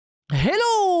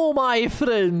Hello my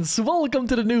friends, welcome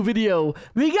to the new video.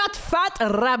 We got fat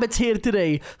rabbits here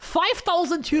today.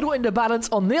 5,000 euro in the balance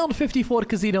on Neon 54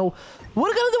 Casino.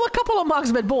 We're gonna do a couple of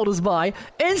max bet bonus buy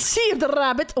and see if the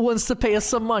rabbit wants to pay us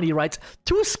some money, right?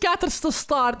 2 scatters to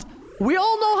start. We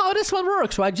all know how this one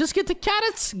works, right? Just get the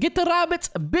carrots, get the rabbits,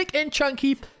 big and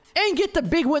chunky, and get the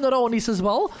big winneronis as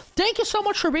well. Thank you so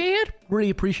much for being here. Really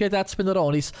appreciate that,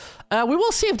 spinneronis. We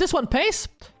will see if this one pays.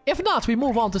 If not, we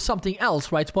move on to something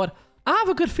else, right? But I have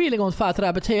a good feeling on Fat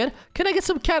Rabbit here. Can I get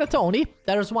some carrotoni?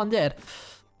 There's one there.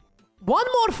 One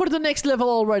more for the next level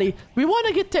already. We want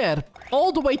to get there.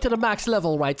 All the way to the max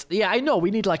level, right? Yeah, I know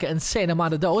we need like an insane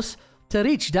amount of those to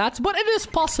reach that. But it is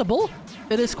possible.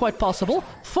 It is quite possible.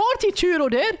 42 euro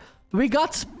there. We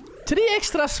got 3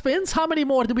 extra spins. How many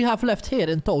more do we have left here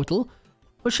in total?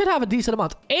 We should have a decent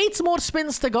amount. 8 more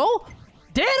spins to go.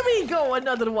 There we go.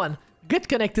 Another one. Good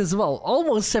connect as well.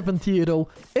 Almost 70 euro.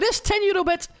 It is 10 euro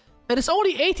bet. It is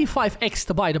only 85x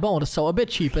to buy the bonus, so a bit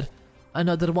cheaper.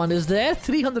 Another one is there.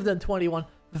 321.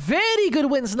 Very good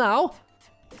wins now.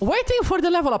 Waiting for the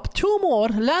level up. 2 more.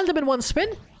 Land them in 1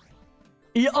 spin.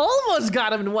 You almost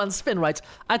got him in 1 spin, right?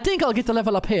 I think I'll get the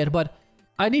level up here, but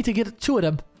I need to get 2 of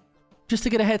them just to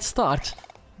get a head start.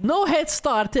 No head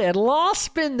start there. Last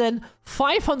spin then.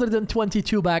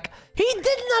 522 back. He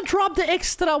did not drop the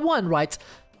extra 1, right?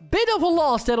 Bit of a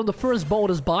loss there on the first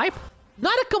bonus buy.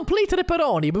 Not a complete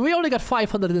ripperoni, but we only got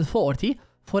 540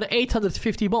 for the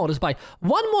 850 bonus buy.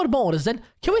 1 more bonus then.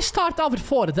 Can we start off with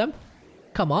 4 of them?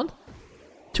 Come on.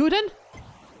 2 then.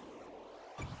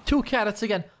 2 carrots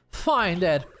again. Fine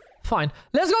there. Fine.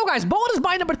 Let's go, guys. Bonus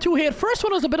buy number 2 here. First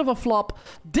one was a bit of a flop.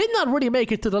 Did not really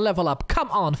make it to the level up.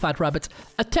 Come on, Fat Rabbit.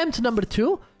 Attempt number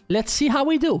 2. Let's see how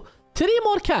we do. 3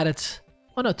 more carrots.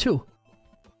 Oh, no, 2.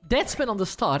 Dead spin on the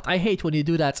start. I hate when you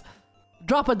do that.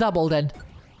 Drop a double then.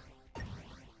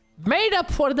 Made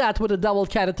up for that with a double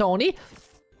carrotoni.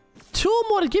 2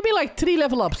 more. Give me like 3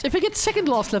 level ups. If I get second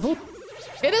last level,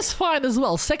 it is fine as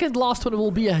well. Second last one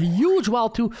will be a huge wow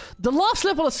too. The last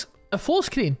level is a full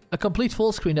screen. A complete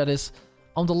full screen, that is.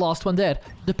 On the last one there.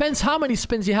 Depends how many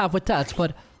spins you have with that.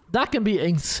 But that can be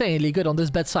insanely good on this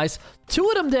bet size. 2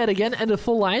 of them there again and a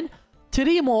full line.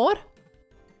 3 more.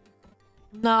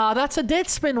 Nah, that's a dead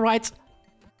spin, right?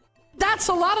 That's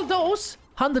a lot of those.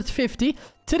 150.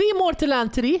 3 more to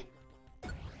land 3.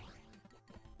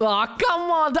 Oh, come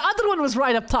on. The other one was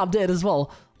right up top there as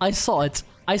well. I saw it.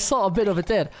 I saw a bit of it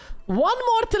there. 1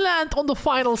 more to land on the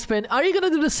final spin. Are you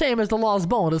going to do the same as the last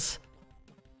bonus?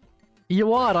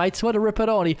 You are, right? What a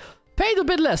ripperoni. Paid a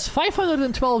bit less.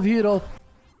 512 euro.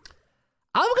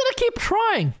 I'm going to keep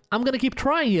trying. I'm going to keep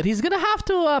trying here. He's going to have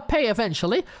to pay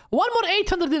eventually. 1 more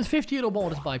 850 euro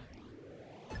bonus buy.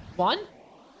 1.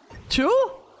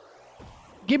 2.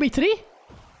 Give me 3.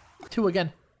 2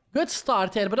 again. Good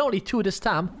start here, but only 2 this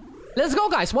time. Let's go,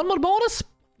 guys. 1 more bonus.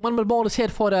 1 more bonus here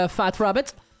for the Fat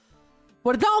Rabbit.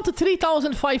 We're down to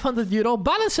 3,500 euro.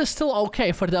 Balance is still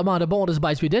okay for the amount of bonus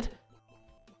buys we did.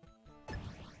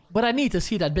 But I need to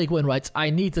see that big win, right?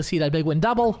 I need to see that big win.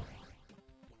 Double.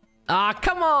 Ah,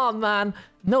 come on, man.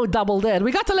 No double there.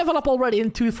 We got the level up already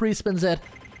in 2 free spins there.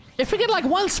 If we get like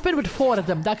 1 spin with 4 of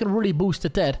them, that can really boost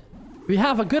it there. We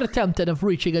have a good attempt then of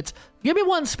reaching it. Give me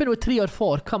 1 spin with 3 or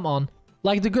 4. Come on.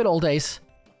 Like the good old days.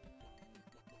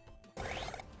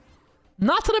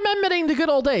 Not remembering the good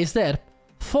old days there.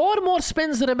 4 more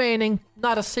spins remaining.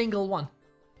 Not a single one.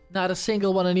 Not a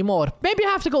single one anymore. Maybe you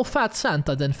have to go Fat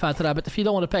Santa then, Fat Rabbit, if you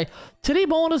don't want to pay. 3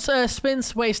 bonus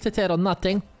spins wasted there on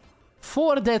nothing.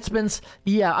 4 dead spins.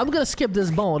 Yeah, I'm going to skip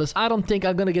this bonus. I don't think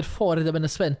I'm going to get 4 of them in a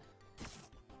spin.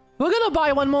 We're going to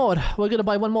buy 1 more. We're going to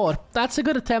buy 1 more. That's a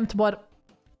good attempt, but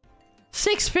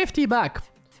 650 back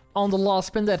on the last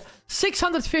spin there.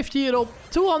 650 euro,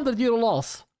 200 euro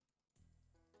loss.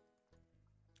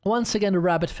 Once again, the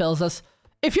rabbit fails us.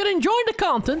 If you're enjoying the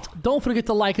content, don't forget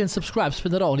to like and subscribe,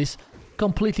 Spinneronis.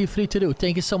 Completely free to do.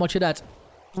 Thank you so much for that.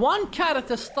 1 carrot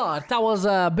to start. That was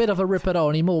a bit of a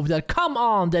ripperoni move there. Come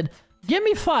on, then. Give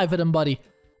me 5 of them, buddy.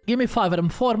 Give me 5 of them.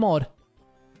 4 more.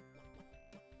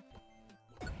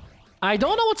 I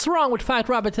don't know what's wrong with Fat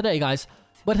Rabbit today, guys.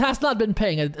 But has not been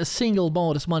paying a single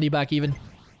bonus money back even.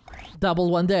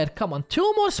 Double one there. Come on.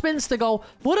 2 more spins to go.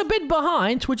 We're a bit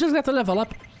behind. We just got to level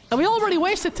up. And we already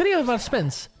wasted 3 of our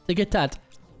spins to get that.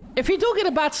 If you do get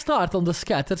a bad start on the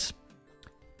scatters,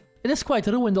 it is quite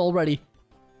ruined already.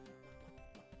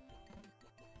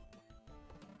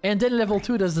 And then level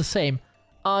 2 does the same.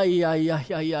 Ay, ay, ay,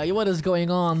 ay, ay. What is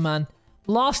going on, man?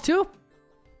 Last 2.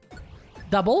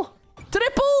 Double.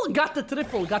 Triple! Got the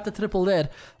triple. Got the triple there.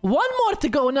 1 more to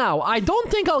go now. I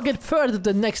don't think I'll get further to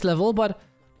the next level, but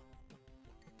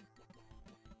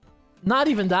Not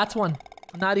even that one.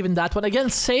 Not even that one. Again,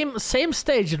 same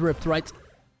stage it ripped, right?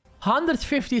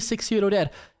 156 euro there.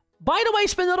 By the way,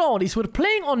 Spinneronis, we're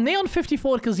playing on Neon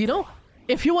 54 Casino.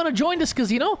 If you want to join this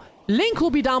casino, link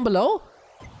will be down below.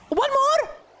 One more!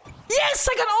 Yes,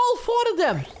 I got all 4 of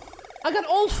them. I got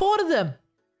all 4 of them.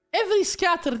 Every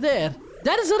scatter there.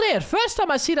 That is rare. First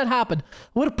time I see that happen.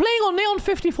 We're playing on Neon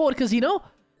 54 Casino.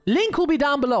 Link will be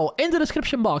down below in the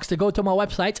description box to go to my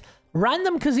website,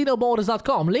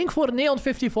 randomcasinobonus.com. Link for Neon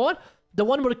 54, the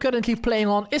one we're currently playing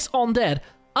on, is on there.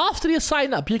 After you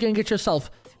sign up, you can get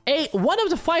yourself one of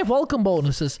the 5 welcome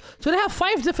bonuses. So they have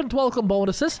 5 different welcome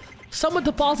bonuses. Some with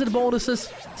deposit bonuses,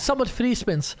 some with free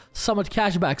spins, some with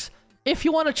cashbacks. If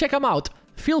you want to check them out,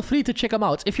 feel free to check them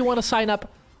out. If you want to sign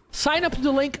up to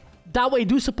the link. That way,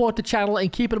 do support the channel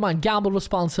and keep in mind, gamble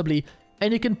responsibly.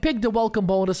 And you can pick the welcome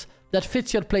bonus that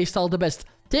fits your playstyle the best.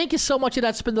 Thank you so much for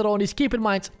that, Spinneronis. Keep in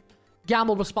mind,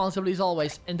 gamble responsibly as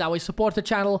always. And that way, support the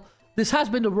channel. This has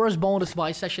been the worst bonus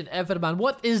buy session ever, man.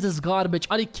 What is this garbage?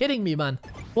 Are you kidding me, man?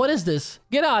 What is this?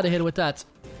 Get out of here with that.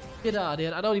 Get out of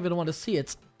here. I don't even want to see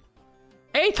it.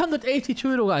 882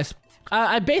 euro, guys.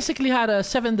 I basically had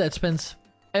 7 dead spins.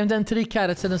 And then 3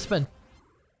 carrots in a spin.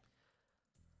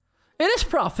 It is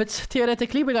profits.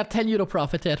 Theoretically, we got 10 euro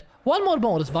profit here. One more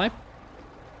bonus buy.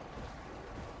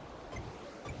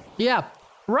 Yeah.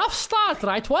 Rough start,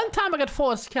 right? One time I got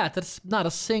 4 scatters. Not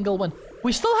a single one.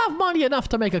 We still have money enough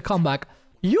to make a comeback.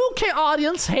 UK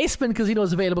audience. Hayspin Casino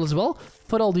is available as well.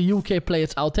 For all the UK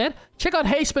players out there. Check out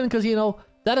Hayspin Casino.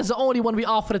 That is the only one we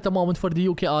offer at the moment for the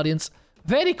UK audience.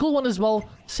 Very cool one as well.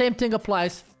 Same thing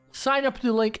applies. Sign up to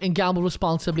the link and gamble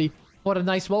responsibly for a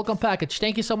nice welcome package.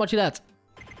 Thank you so much for that.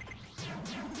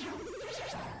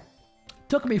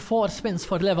 Took me 4 spins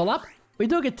for level up. We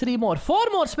do get 3 more. 4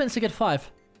 more spins to get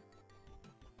 5.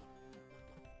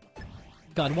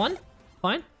 Got 1.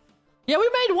 Fine. Yeah, we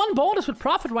made 1 bonus with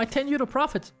profit, right? 10 euro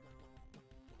profit.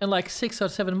 And like 6 or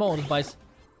 7 bonus buys.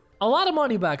 A lot of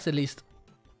money backs at least.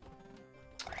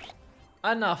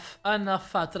 Enough. Enough,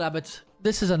 Fat Rabbit.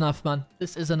 This is enough, man.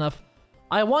 This is enough.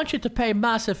 I want you to pay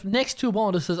massive next 2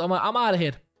 bonuses. I'm out of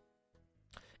here.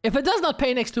 If it does not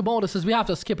pay next 2 bonuses, we have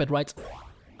to skip it, right?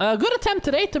 Good attempt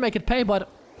today to make it pay, but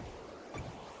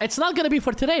it's not going to be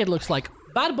for today, it looks like.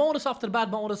 Bad bonus after bad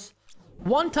bonus.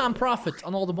 One-time profit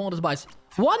on all the bonus buys.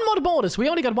 1 more bonus. We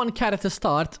only got 1 carrot to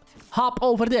start. Hop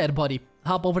over there, buddy.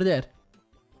 Hop over there.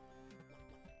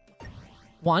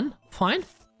 1. Fine.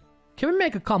 Can we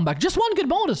make a comeback? Just 1 good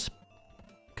bonus.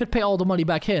 Could pay all the money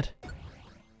back here.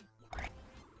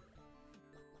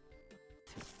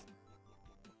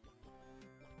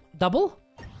 Double?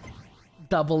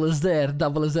 Double is there.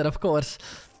 Double is there, of course.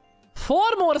 4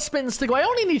 more spins to go. I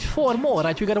only need 4 more,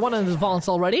 right? We got 1 in advance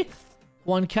already.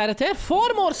 1 carrot here.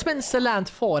 4 more spins to land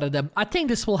 4 of them. I think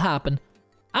this will happen.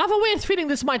 I have a weird feeling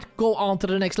this might go on to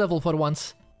the next level for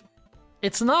once.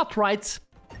 It's not, right?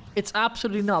 It's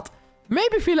absolutely not.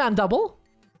 Maybe if we land double.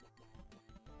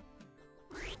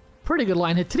 Pretty good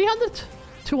line hit. 300?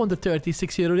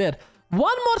 236 euro there. 1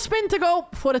 more spin to go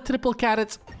for a triple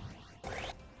carrot.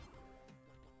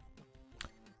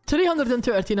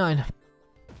 339.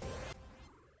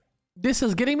 This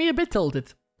is getting me a bit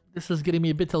tilted. This is getting me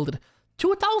a bit tilted.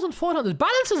 2,400.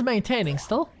 Balance is maintaining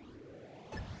still.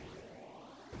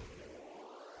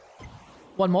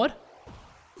 1 more.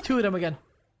 2 of them again.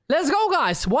 Let's go,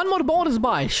 guys. 1 more bonus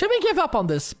buy. Should we give up on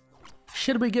this?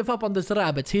 Should we give up on this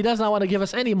rabbit? He does not want to give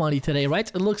us any money today,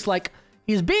 right? It looks like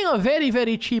he's being a very,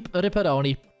 very cheap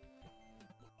ripperoni.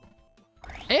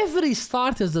 Every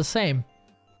start is the same.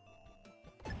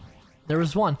 There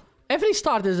is 1. Every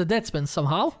start is a dead spin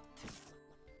somehow.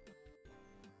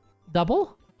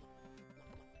 Double.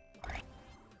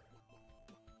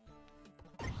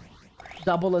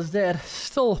 Double is there.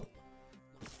 Still.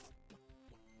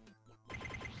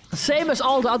 Same as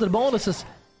all the other bonuses.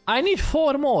 I need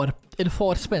 4 more in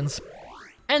 4 spins.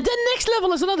 And then next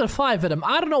level is another 5 of them.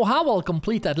 I don't know how I'll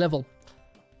complete that level.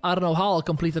 I don't know how I'll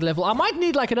complete that level. I might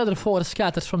need like another 4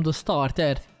 scatters from the start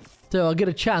there. To get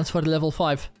a chance for the level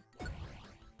 5.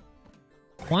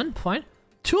 1, fine.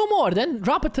 2 more then.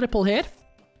 Drop a triple here.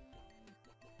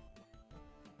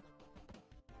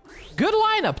 Good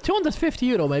lineup. 250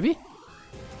 euro maybe.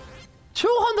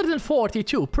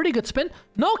 242. Pretty good spin.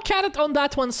 No carrot on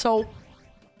that one, so...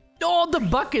 Oh, the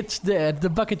bucket's there. The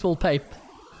bucket will pay.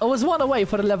 I was 1 away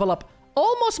for the level up.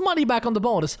 Almost money back on the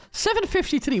bonus.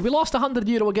 753. We lost 100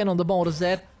 euro again on the bonus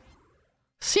there.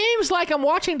 Seems like I'm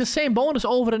watching the same bonus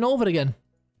over and over again.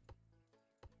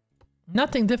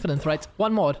 Nothing different, right?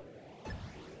 1 more.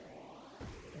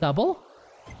 Double?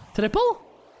 Triple?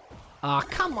 Ah,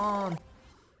 come on.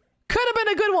 Could have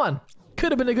been a good one.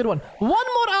 Could have been a good one. One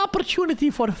more opportunity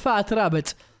for Fat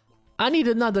Rabbit. I need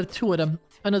another 2 of them.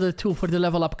 Another 2 for the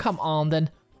level up. Come on then.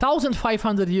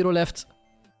 1,500 euro left.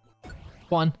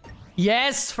 1.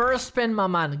 Yes, first spin, my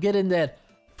man. Get in there.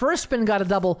 First spin got a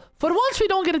double. For once we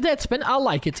don't get a dead spin, I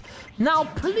like it. Now,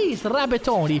 please, Rabbit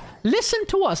only, listen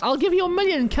to us. I'll give you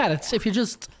 1,000,000 carrots if you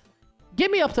just... Get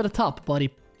me up to the top,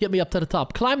 buddy. Get me up to the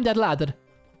top. Climb that ladder.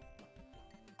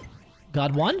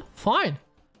 Got 1? Fine.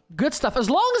 Good stuff. As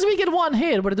long as we get 1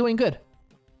 here, we're doing good.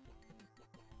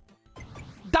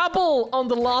 Double on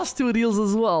the last 2 reels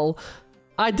as well.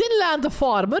 I did land the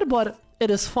farmer, but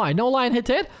it is fine. No line hit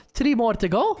here. 3 more to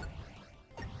go.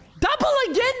 Double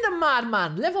again, the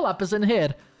madman. Level up is in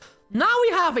here. Now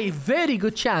we have a very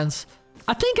good chance.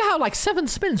 I think I have like 7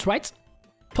 spins, right?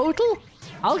 Total?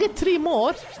 I'll get 3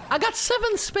 more. I got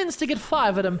 7 spins to get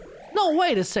 5 of them. No,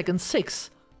 wait a second. 6.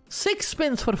 6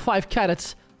 spins for 5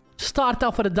 carrots. Start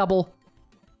off with a double.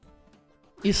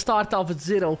 You start off with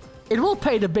 0. It will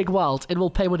pay the big wild. It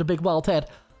will pay with a big wild head.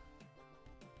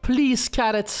 Please,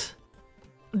 carrots.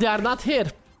 They are not here.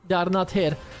 They are not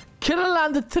here. Can I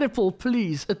land a triple,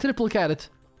 please? A triple carrot.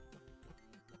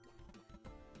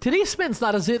 3 spins,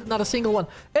 not a single one.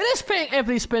 It is paying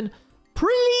every spin.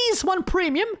 Please, 1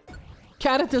 premium.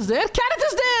 Carrot is there. Carrot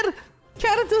is there.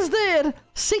 Carrot is there.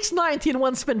 690 in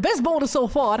 1 spin. Best bonus so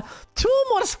far. 2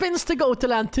 more spins to go to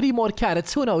land 3 more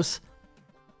carrots. Who knows?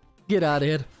 Get out of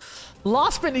here.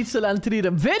 Last spin needs to land 3 of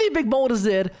them. Very big bonus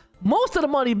there. Most of the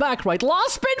money back, right?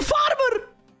 Last spin, farmer.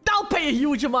 That'll pay a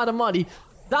huge amount of money.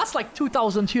 That's like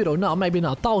 2,000 euro. No, maybe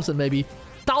not. 1,000 maybe.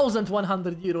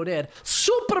 1,100 euro there.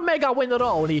 Super mega winner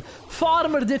only.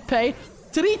 Farmer did pay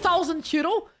 3,000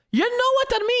 euro. You know what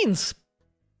that means.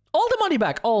 All the money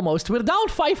back, almost. We're down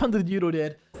 500 euro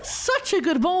there. Such a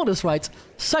good bonus, right?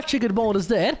 Such a good bonus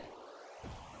there.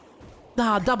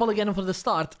 Ah, double again for the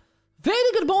start.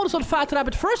 Very good bonus on Fat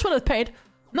Rabbit. First one it paid.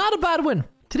 Not a bad win.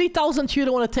 3,000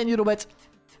 euro on a 10 euro bet.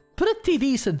 Pretty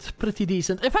decent. Pretty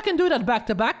decent. If I can do that back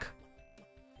to back.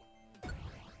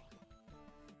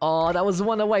 Oh, that was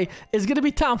 1 away. It's gonna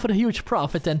be time for a huge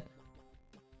profit then.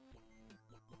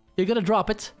 You're gonna drop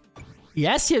it.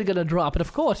 Yes, you're gonna drop it.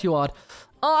 Of course you are.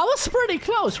 Oh, I was pretty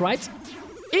close, right?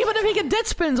 Even if you get dead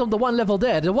spins on the 1 level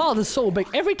there, the wild is so big.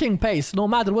 Everything pays, no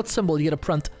matter what symbol you get up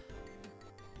front.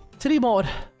 3 more.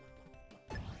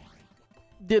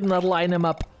 Did not line him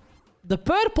up. The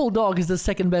purple dog is the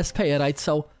second best payer, right?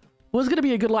 So, was gonna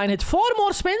be a good line hit. 4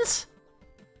 more spins.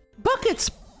 Buckets.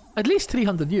 At least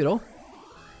 300 euro.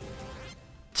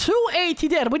 280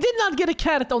 there. We did not get a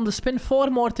carrot on the spin. 4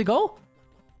 more to go.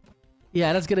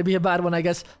 Yeah, that's gonna be a bad one, I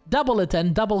guess. Double it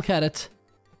then. Double carrot.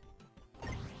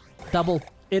 Double.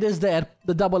 It is there.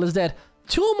 The double is there.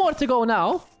 2 more to go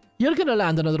now. You're gonna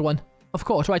land another one. Of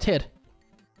course, right here.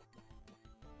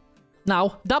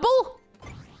 Now, double?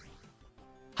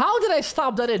 How did I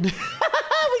stop that in?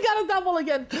 We got a double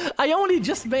again. I only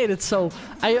just made it, so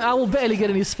I will barely get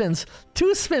any spins.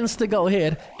 2 spins to go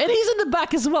here. And he's in the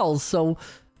back as well, so...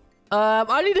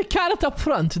 I need a carrot up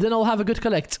front, then I'll have a good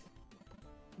collect.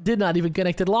 Did not even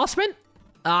connect it. Last spin?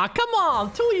 Ah, come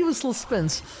on. 2 useless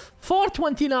spins.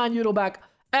 429 euro back.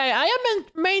 Hey, I am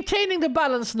maintaining the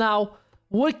balance now.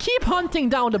 We'll keep hunting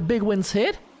down the big wins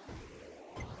here.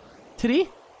 3?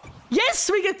 Yes,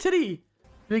 we get 3.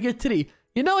 We get 3.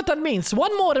 You know what that means.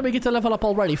 1 more and we get to level up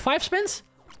already. 5 spins?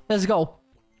 Let's go.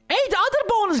 Hey, the other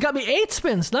bonus got me 8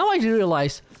 spins. Now I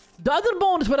realize. The other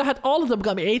bonus where I had all of them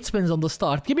got me 8 spins on the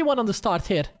start. Give me 1 on the start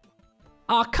here.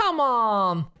 Ah, come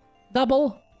on.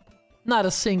 Double? Not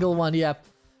a single one, yeah.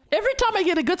 Every time I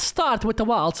get a good start with the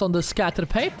wilds on the scatter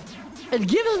pay, it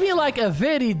gives me like a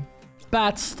very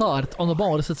bad start on the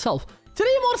bonus itself.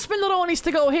 3 more spinneronis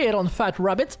to go here on Fat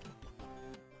Rabbit.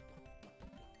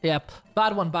 Yep,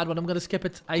 bad one, bad one. I'm gonna skip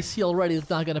it. I see already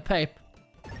it's not gonna pay.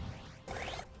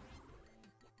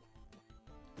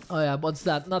 Oh yeah, what's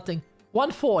that? Nothing.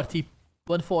 140.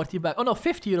 140 back. Oh no,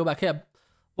 50 euro back, yeah.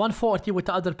 140 with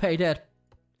the other pay there.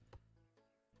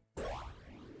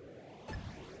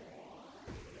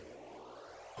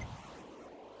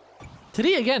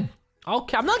 Three again.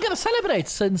 Okay, I'm not gonna celebrate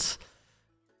since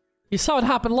you saw what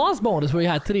happened last bonus where you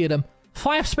had 3 of them.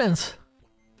 5 spins.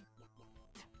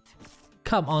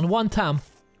 Come on, 1 time.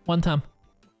 1 time.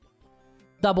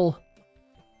 Double.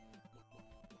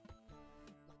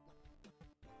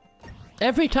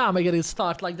 Every time I get a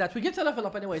start like that, we get to level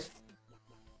up anyways.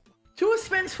 2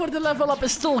 spins for the level up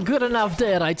is still good enough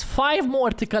there, right? 5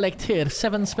 more to collect here.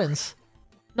 7 spins.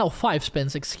 No, 5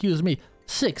 spins, excuse me.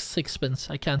 6 spins.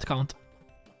 I can't count.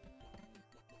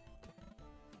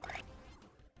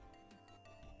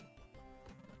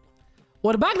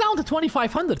 We're back down to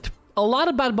 2,500. A lot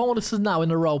of bad bonuses now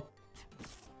in a row.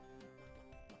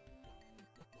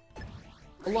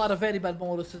 A lot of very bad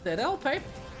bonuses there. I'll pay.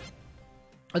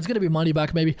 It's gonna be money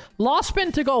back, maybe. Last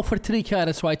spin to go for 3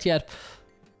 carrots right here.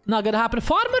 Not gonna happen.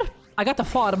 Farmer? I got the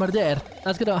farmer there.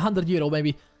 That's gonna 100 euro,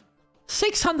 maybe.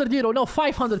 600 euro. No,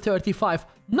 535.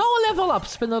 No level up,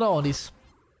 spinneronis.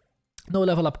 No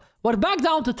level up. We're back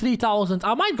down to 3,000.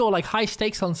 I might go like high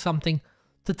stakes on something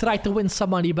to try to win some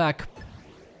money back.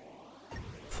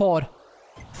 4.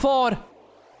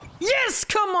 Yes,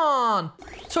 come on!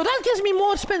 So that gives me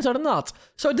more spins or not.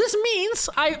 So this means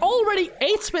I already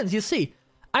 8 spins, you see.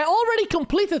 I already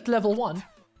completed level 1.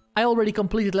 I already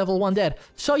completed level 1 there.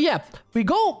 So yeah, we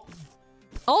go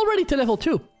already to level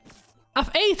 2. I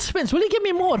have 8 spins. Will you give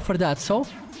me more for that? So,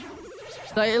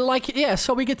 like, yeah,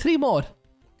 so we get 3 more.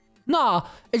 Nah,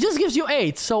 it just gives you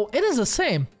 8. So it is the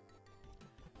same.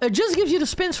 It just gives you the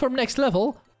spins from next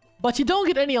level, but you don't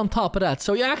get any on top of that.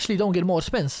 So you actually don't get more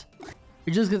spins.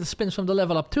 You just get the spins from the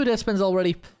level up. 2 dead spins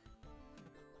already.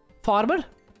 Farmer.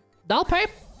 That'll pay.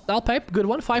 That'll pay. Good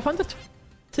one. 500.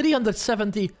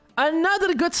 370.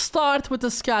 Another good start with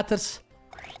the scatters.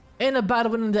 And a bad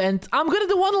one in the end. I'm gonna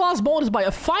do one last bonus buy.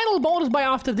 A final bonus buy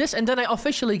after this. And then I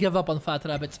officially give up on Fat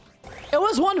Rabbits. It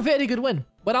was one very good win.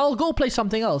 But I'll go play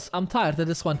something else. I'm tired of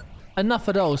this one. Enough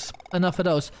of those. Enough of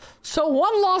those. So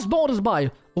one last bonus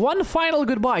buy. One final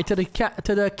goodbye to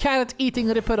the carrot eating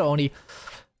Ripperoni.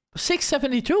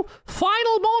 672.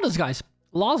 Final bonus, guys.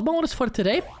 Last bonus for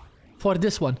today. For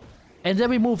this one. And then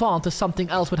we move on to something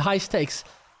else with high stakes.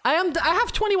 I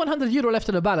have 2,100 euro left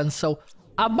in the balance, so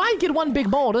I might get one big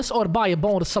bonus or buy a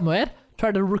bonus somewhere.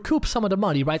 Try to recoup some of the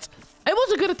money, right? It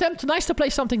was a good attempt. Nice to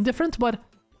play something different, but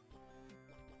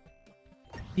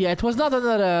yeah, it was not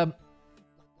another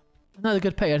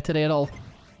good payer today at all.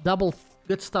 Double.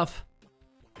 Good stuff.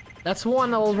 That's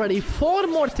one already. 4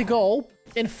 more to go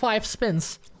in 5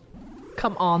 spins.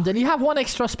 Come on, then you have 1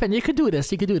 extra spin. You could do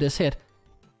this. You could do this. Here.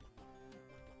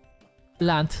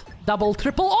 Land. Double,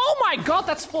 triple. Oh my god,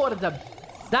 that's 4 of them.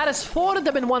 That is 4 of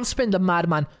them in 1 spin, the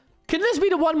madman. Can this be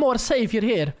the one more savior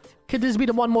here? Can this be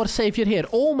the one more savior here?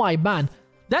 Oh my man.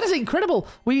 That is incredible.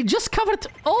 We just covered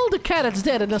all the carrots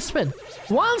there in a spin.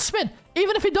 1 spin.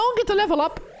 Even if we don't get the level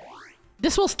up,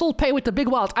 this will still pay with the big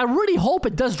wild. I really hope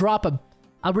it does drop him.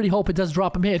 I really hope it does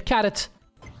drop him here. Carrot.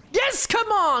 Yes,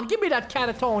 come on. Give me that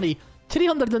carrot, Tony.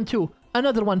 302.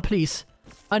 Another one, please.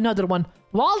 Another one.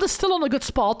 Wild is still on a good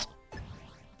spot.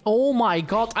 Oh my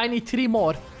god. I need 3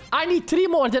 more. I need 3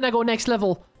 more, then I go next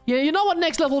level. Yeah, you know what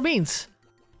next level means?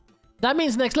 That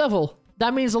means next level.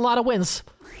 That means a lot of wins.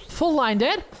 Full line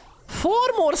there. 4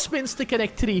 more spins to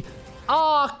connect 3.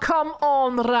 Oh, come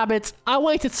on, rabbit. I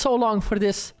waited so long for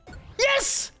this.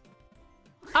 Yes!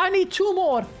 I need 2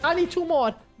 more. I need 2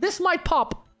 more. This might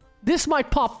pop. This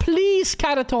might pop. Please,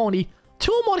 carrot Tony.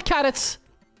 2 more carrots.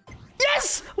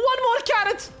 Yes! 1 more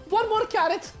carrot. 1 more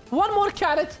carrot. 1 more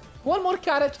carrot. 1 more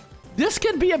carrot. This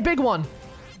could be a big one.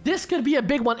 This could be a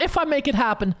big one if I make it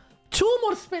happen. 2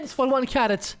 more spins for 1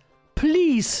 carrot.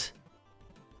 Please.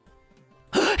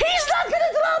 He's not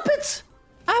gonna drop it!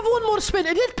 I have 1 more spin.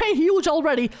 It did pay huge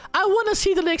already. I want to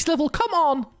see the next level. Come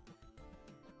on.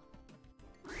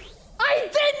 I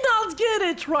did not get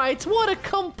it right. What a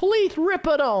complete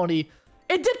ripperoni.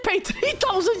 It did pay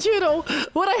 3,000 euro.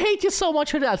 But I hate you so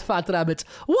much for that, Fat Rabbit.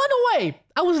 1 away.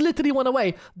 I was literally 1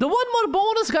 away. The 1 more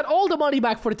bonus got all the money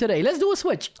back for today. Let's do a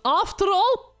switch. After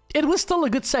all, it was still a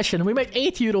good session. We made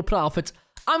 8 euro profit.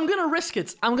 I'm gonna risk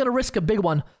it. I'm gonna risk a big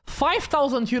one.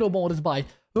 5,000 euro bonus buy.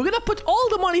 We're gonna put all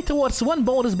the money towards 1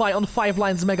 bonus buy on 5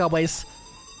 lines mega ways.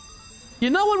 You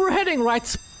know where we're heading,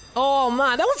 right? Oh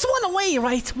man, that was 1 away,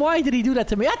 right? Why did he do that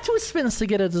to me? I had 2 spins to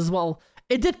get it as well.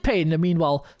 It did pay in the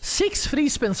meanwhile. 6 free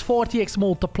spins, 40x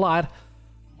multiplier.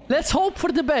 Let's hope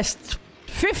for the best.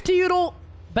 50 euro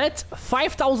bet,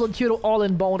 5,000 euro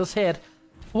all-in bonus here.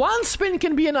 1 spin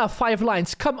can be enough, 5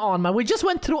 lines. Come on, man. We just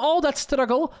went through all that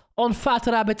struggle on Fat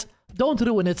Rabbit. Don't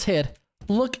ruin it here.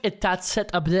 Look at that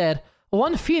setup there.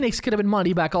 1 Phoenix could have been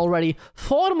money back already.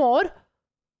 4 more.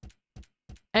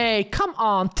 Hey, come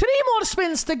on. 3 more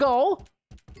spins to go.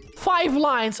 5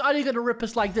 lines. Are you going to rip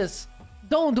us like this?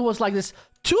 Don't do us like this.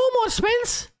 2 more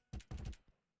spins.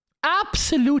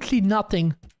 Absolutely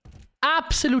nothing.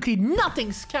 Absolutely nothing.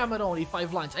 Scam it only.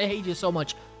 5 lines. I hate you so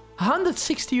much.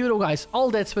 160 euro, guys.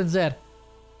 All dead spins there.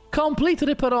 Complete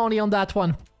ripperoni on that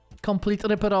one. Complete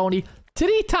ripperoni.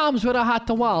 3 times where I had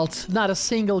the wilds. Not a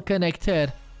single connect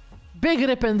here. Big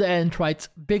rip in the end, right?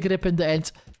 Big rip in the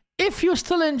end. If you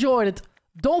still enjoyed it,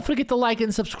 don't forget to like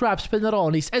and subscribe,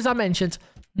 Spinneronis. As I mentioned,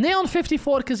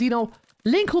 Neon54 Casino.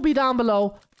 Link will be down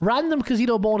below.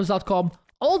 RandomCasinoBonus.com.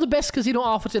 All the best casino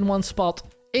offers in one spot,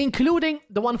 including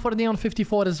the one for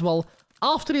Neon54 as well.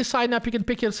 After you sign up, you can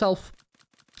pick yourself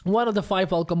one of the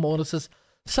 5 welcome bonuses.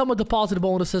 Some with deposit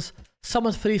bonuses, some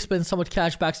with free spins, some with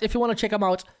cashbacks. If you want to check them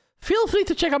out, feel free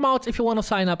to check them out. If you want to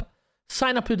sign up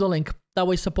through the link. That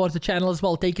way support the channel as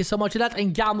well. Thank you so much for that,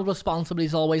 and gamble responsibly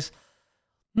as always.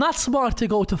 Not smart to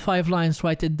go to 5 lines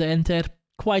right in the end there.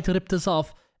 Quite ripped us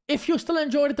off. If you still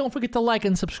enjoyed it, don't forget to like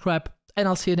and subscribe. And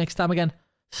I'll see you next time again.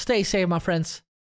 Stay safe, my friends.